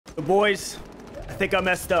The boys, I think I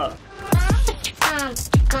messed up.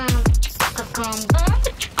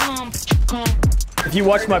 If you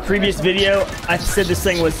watched my previous video, I said this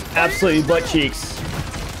thing was absolutely butt cheeks.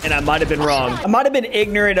 And I might have been wrong. I might have been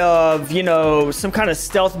ignorant of, you know, some kind of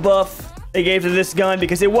stealth buff they gave to this gun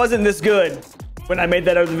because it wasn't this good when I made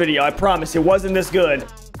that other video. I promise it wasn't this good.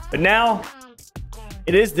 But now,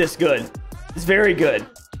 it is this good. It's very good.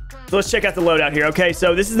 So let's check out the loadout here. Okay,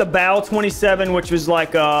 so this is the BAL 27, which was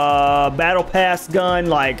like a battle pass gun,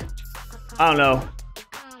 like, I don't know,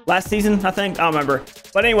 last season, I think? I don't remember.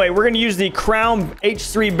 But anyway, we're going to use the Crown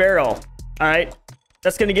H3 barrel. All right.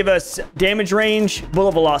 That's going to give us damage range,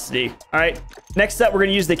 bullet velocity. All right. Next up, we're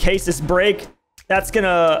going to use the Casus brake. That's going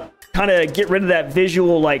to kind of get rid of that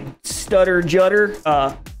visual, like, stutter jutter.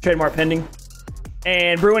 Trademark pending.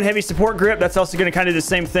 And Bruin heavy support grip. That's also going to kind of do the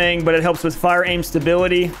same thing, but it helps with fire aim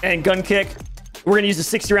stability and gun kick. We're going to use a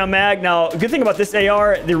 60 round mag. Now, the good thing about this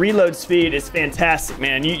AR, the reload speed is fantastic,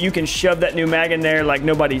 man. You can shove that new mag in there like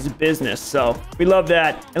nobody's business. So we love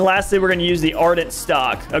that. And lastly, we're going to use the Ardent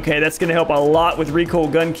stock. Okay, that's going to help a lot with recoil,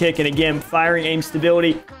 gun kick, and again, firing aim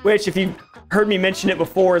stability, which if you heard me mention it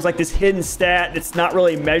before, is like this hidden stat that's not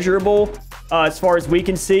really measurable as far as we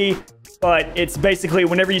can see. But it's basically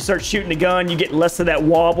whenever you start shooting the gun, you get less of that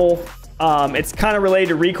wobble. It's kind of related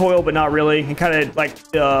to recoil, but not really. And kind of like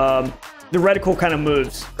the reticle kind of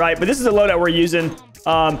moves, right? But this is a loadout we're using.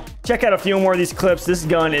 Check out a few more of these clips. This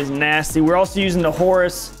gun is nasty. We're also using the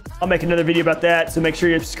Horus. I'll make another video about that, so make sure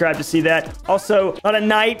you're subscribed to see that. Also, a lot of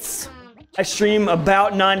nights, I stream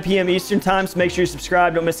about 9 p.m. Eastern time, so make sure you're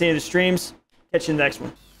subscribed. Don't miss any of the streams. Catch you in the next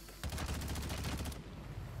one.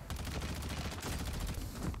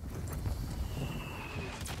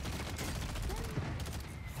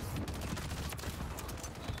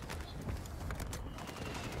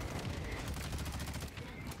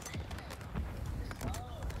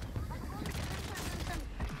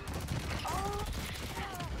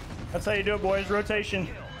 That's how you do it, boys. Rotation.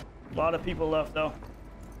 A lot of people left, though.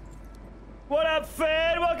 What up,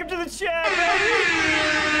 Fed? Welcome to the chat, baby.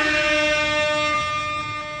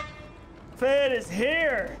 Fed is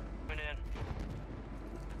here.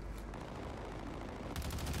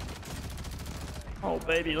 Oh,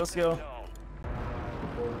 baby, let's go.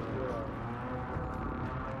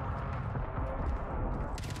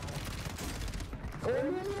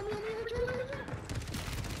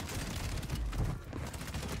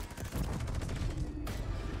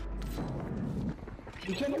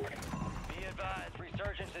 Be advised,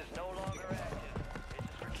 resurgence is no longer active. This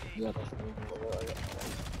is for keys. Yeah,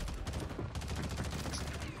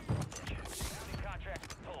 Contract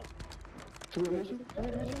pull.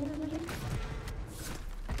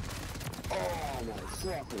 oh my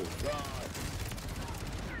fucking god.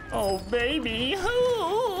 Oh, baby.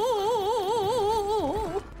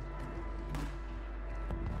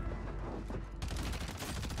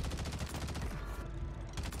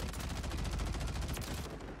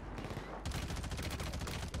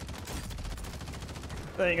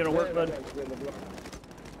 That ain't gonna work, bud.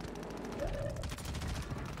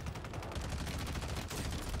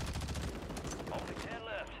 Only 10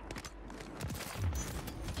 left.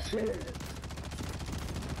 Shit.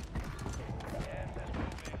 Gas is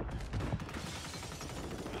moving.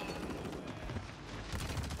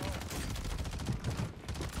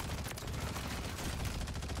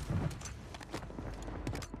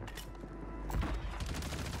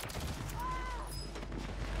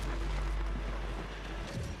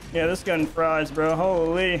 Yeah, this gun fries, bro.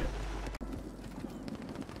 Holy.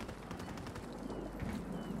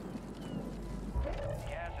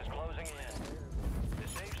 Gas is closing in. The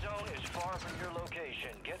safe zone is far from your location.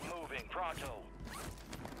 Get moving, pronto.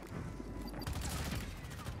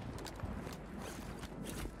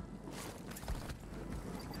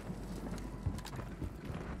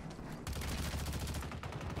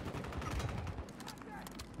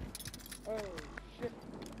 Oh shit.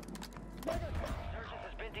 Resurgence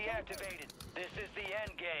has been deactivated. This is the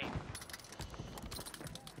end game.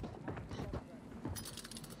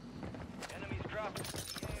 Enemies dropping to the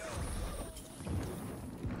AO.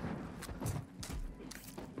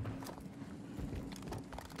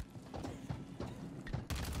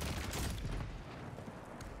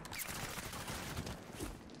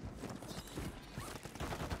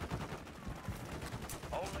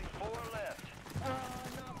 Only 4 left.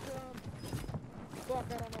 Knocked him. Fuck,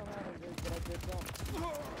 I don't know how to do it, but I did something.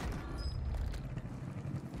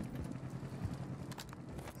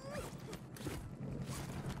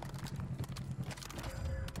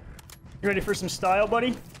 You ready for some style,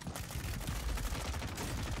 buddy?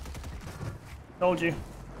 Told you.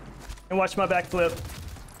 And watch my backflip.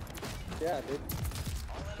 Yeah,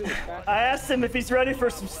 dude. shit is fast. I asked him if he's ready for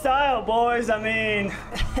some style, boys. I mean,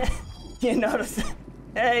 you notice?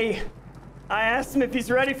 Hey, I asked him if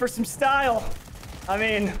he's ready for some style. I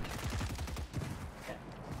mean,